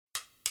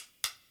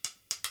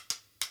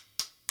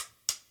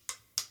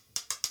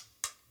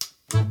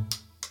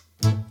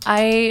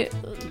I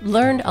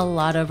learned a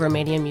lot of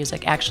Romanian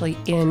music actually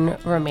in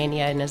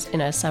Romania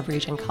in a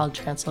sub-region called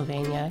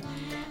Transylvania.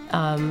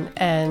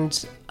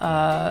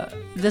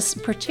 This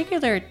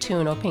particular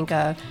tune,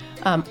 Opinka,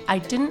 I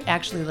didn't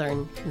actually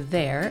learn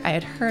there. I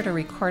had heard a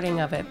recording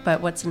of it,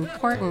 but what's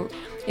important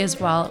is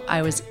while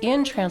I was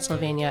in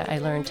Transylvania, I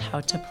learned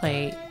how to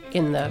play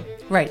in the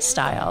right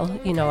style.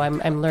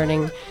 I'm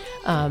learning,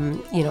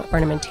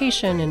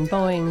 ornamentation and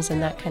bowings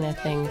and that kind of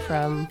thing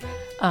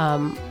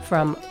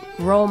from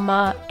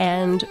Roma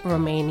and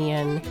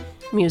Romanian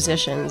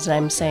musicians. And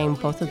I'm saying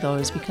both of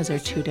those because they're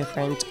two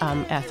different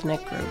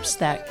ethnic groups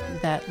that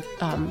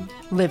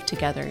live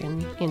together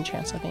in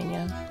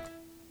Transylvania.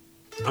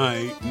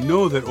 I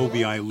know that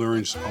OBI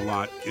learns a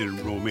lot in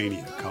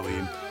Romania,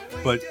 Colleen,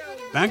 but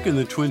back in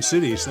the Twin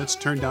Cities, that's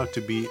turned out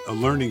to be a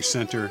learning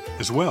center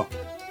as well.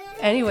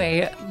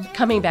 Anyway,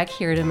 coming back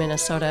here to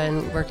Minnesota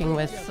and working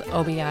with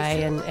OBI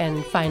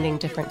and finding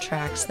different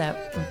tracks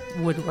that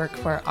would work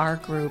for our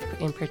group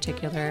in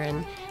particular,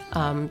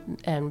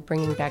 and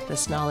bringing back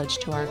this knowledge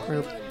to our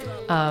group.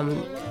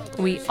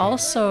 We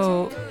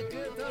also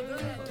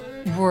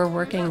were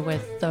working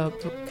with the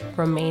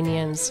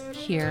Romanians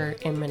here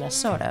in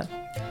Minnesota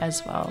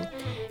as well,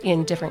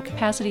 in different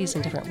capacities,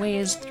 in different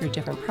ways, through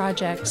different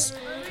projects.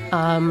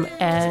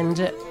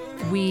 And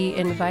we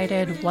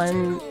invited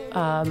one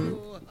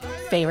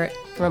favorite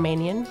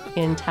Romanian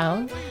in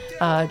town,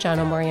 John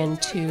O'Morian,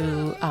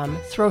 to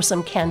throw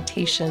some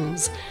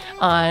cantations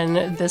on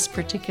this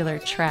particular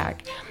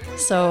track.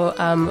 So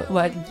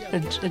what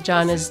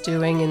John is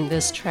doing in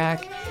this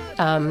track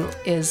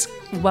is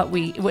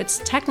what's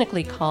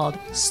technically called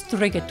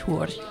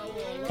strigatur.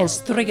 And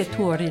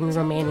strigatur in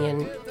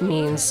Romanian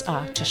means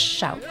to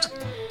shout.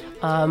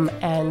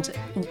 And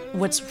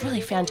what's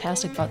really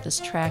fantastic about this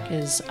track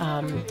is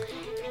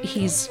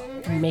he's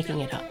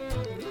making it up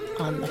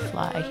on the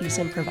fly. He's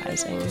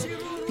improvising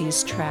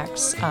these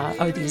tracks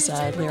or these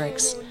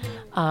lyrics,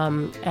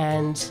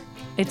 and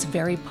it's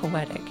very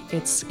poetic.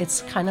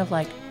 It's kind of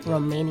like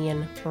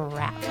Romanian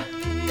rap.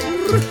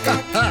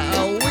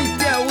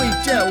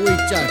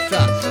 Uite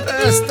așa,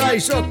 ăsta-i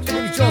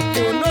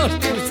jocul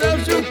nostru, să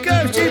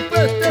jucăm și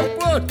peste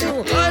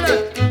potul,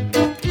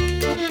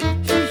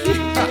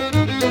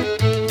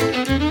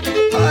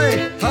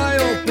 hai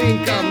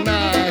Opinca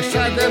mea,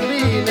 așa de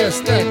bine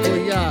stă cu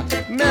ea,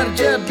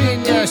 merge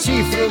bine și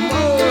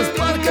frumos,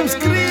 parcă-mi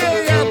scrie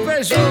ea pe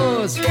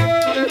jos.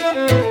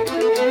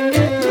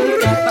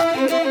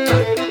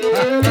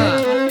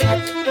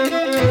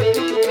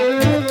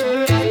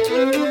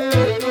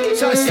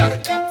 Și așa,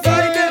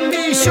 vai de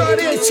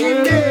mișorecii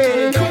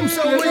mei, cum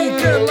să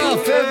uită la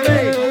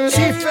femei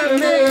și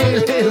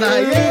femeile la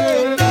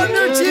ei, dar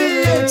nu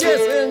ție ce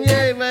sunt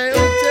ei, mai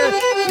uite.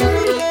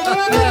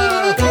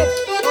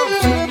 Hop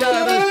și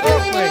iarăși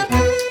hop, măi.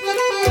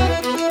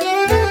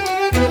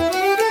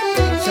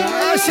 Și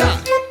așa,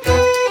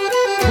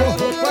 hop,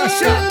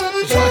 așa,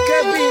 joacă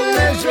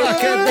bine,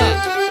 joacă da,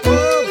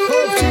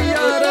 hop și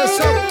iarăși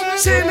hop,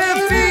 și ne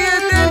fie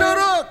de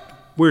noroc.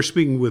 We're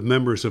speaking with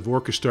members of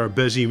Orkestar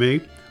Bez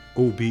Ime,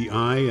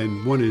 OBI,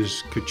 and one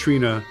is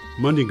Katrina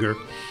Mundinger.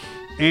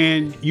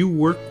 And you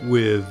work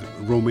with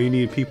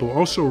Romanian people,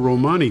 also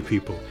Romani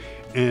people.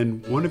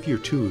 And one of your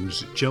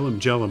tunes, Jelim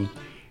Jelim,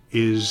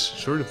 is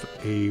sort of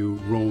a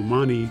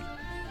Romani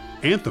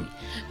anthem.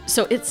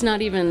 So it's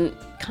not even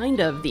kind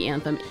of the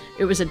anthem.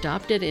 It was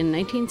adopted in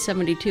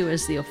 1972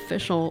 as the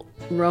official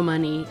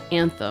Romani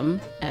anthem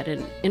at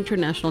an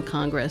international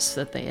congress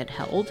that they had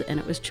held, and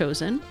it was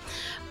chosen.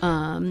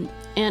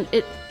 And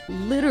it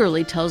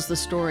literally tells the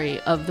story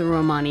of the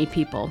Romani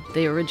people.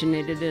 They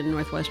originated in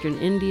northwestern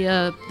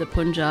India, the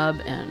Punjab,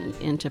 and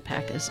into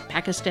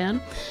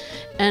Pakistan.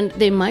 And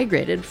they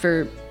migrated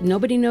for,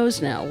 nobody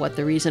knows now what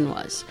the reason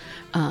was,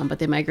 but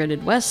they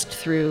migrated west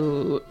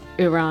through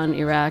Iran,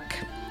 Iraq,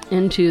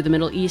 into the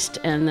Middle East,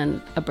 and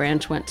then a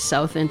branch went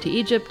south into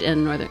Egypt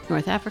and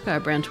North Africa. A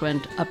branch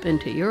went up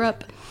into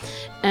Europe,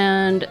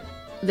 and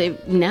they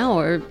now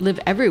live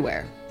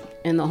everywhere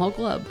in the whole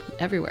globe,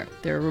 everywhere.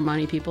 There are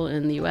Romani people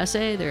in the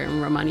USA, there are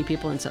Romani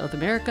people in South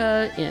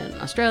America, in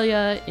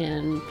Australia,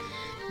 in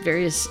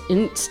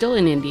still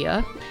in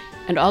India,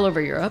 and all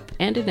over Europe,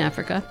 and in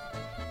Africa.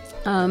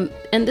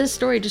 And this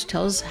story just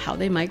tells how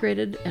they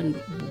migrated and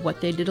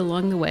what they did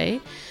along the way,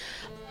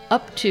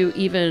 up to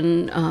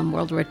even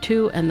World War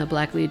II and the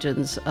Black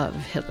Legions of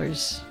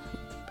Hitler's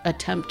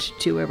attempt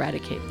to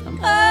eradicate them.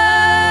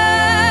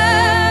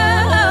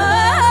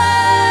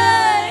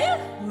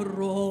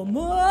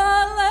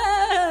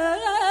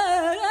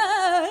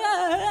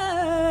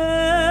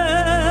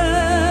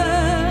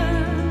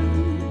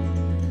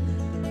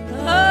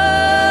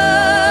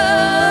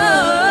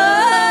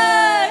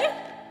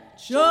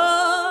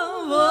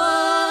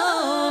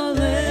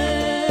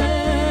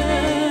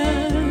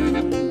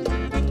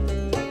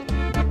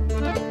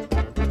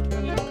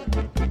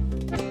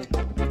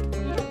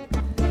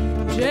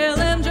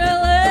 Jelim,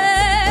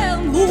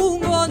 jelim,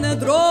 lungo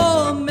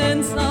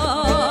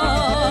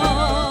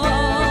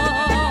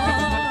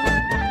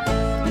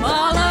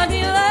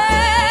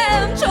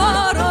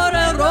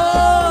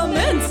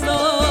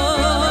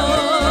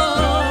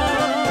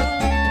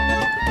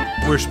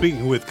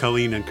speaking with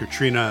Colleen and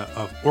Katrina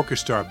of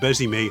Orkestar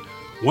Bez Ime.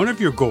 One of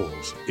your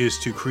goals is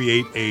to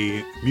create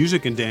a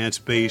music and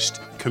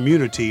dance-based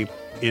community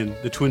in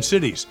the Twin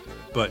Cities.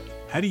 But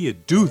how do you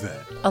do that?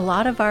 A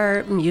lot of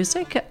our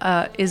music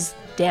is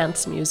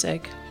dance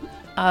music.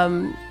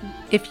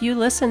 If you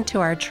listen to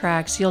our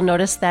tracks, you'll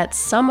notice that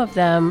some of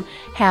them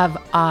have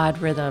odd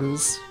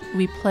rhythms.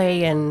 We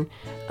play in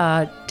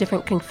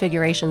different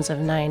configurations of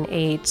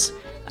 9/8,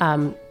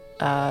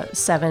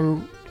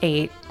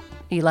 7/8,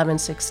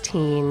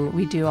 11/16.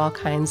 We do all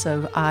kinds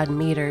of odd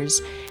meters.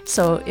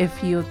 So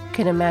if you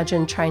can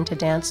imagine trying to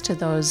dance to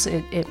those,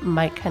 it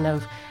might kind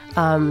of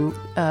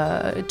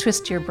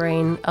twist your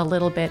brain a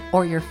little bit,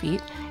 or your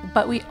feet.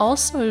 But we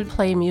also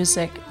play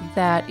music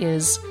that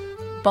is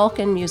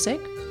Balkan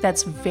music,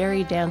 that's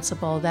very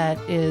danceable, that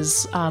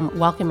is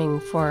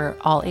welcoming for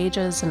all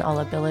ages and all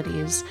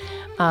abilities.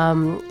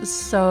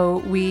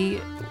 So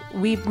we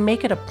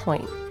make it a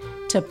point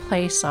to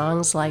play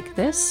songs like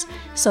this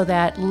so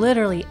that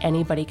literally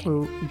anybody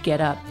can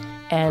get up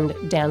and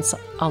dance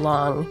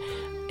along.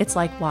 It's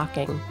like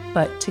walking,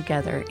 but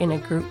together in a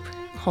group,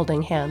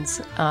 holding hands.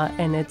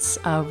 And it's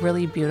a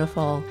really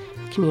beautiful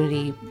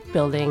community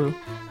building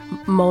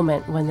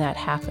moment when that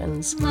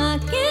happens.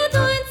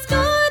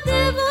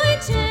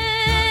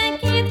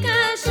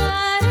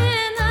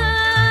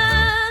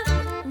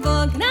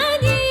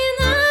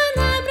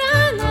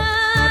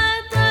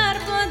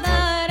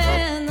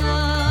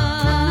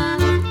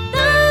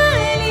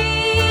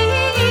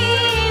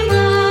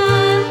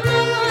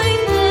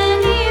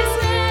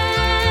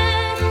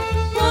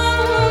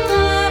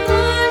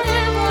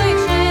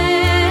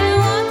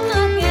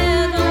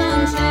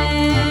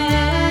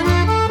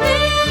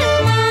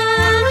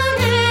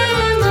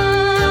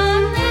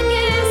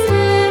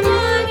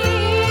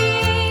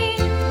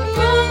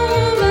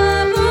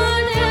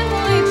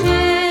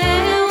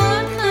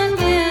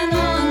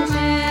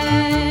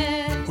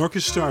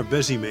 Orkestar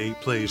Bez Ime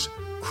plays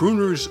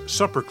Crooners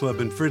Supper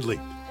Club in Fridley,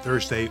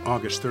 Thursday,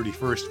 August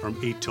 31st from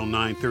 8 till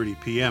 9:30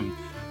 p.m.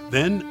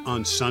 Then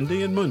on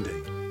Sunday and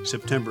Monday,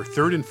 September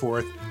 3rd and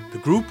 4th, the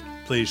group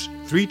plays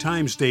 3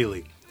 times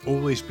daily,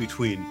 always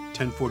between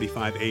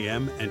 10:45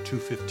 a.m. and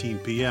 2:15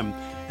 p.m.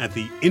 at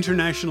the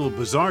International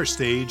Bazaar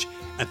stage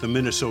at the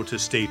Minnesota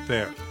State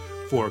Fair.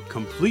 For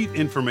complete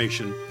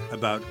information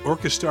about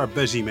Orkestar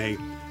Bez Ime,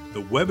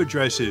 the web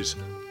address is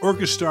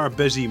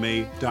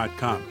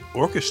orkestarbezime.com.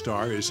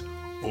 Orkestar is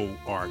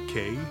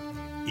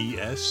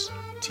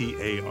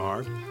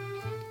O-R-K-E-S-T-A-R.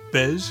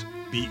 Bez,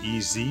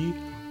 B-E-Z,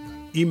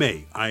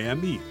 Ime,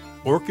 I-M-E.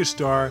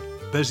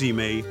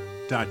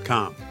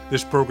 Orkestarbezime.com.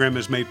 This program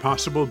is made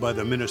possible by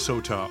the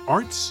Minnesota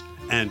Arts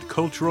and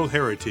Cultural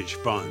Heritage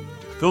Fund.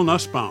 Phil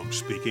Nusbaum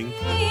speaking.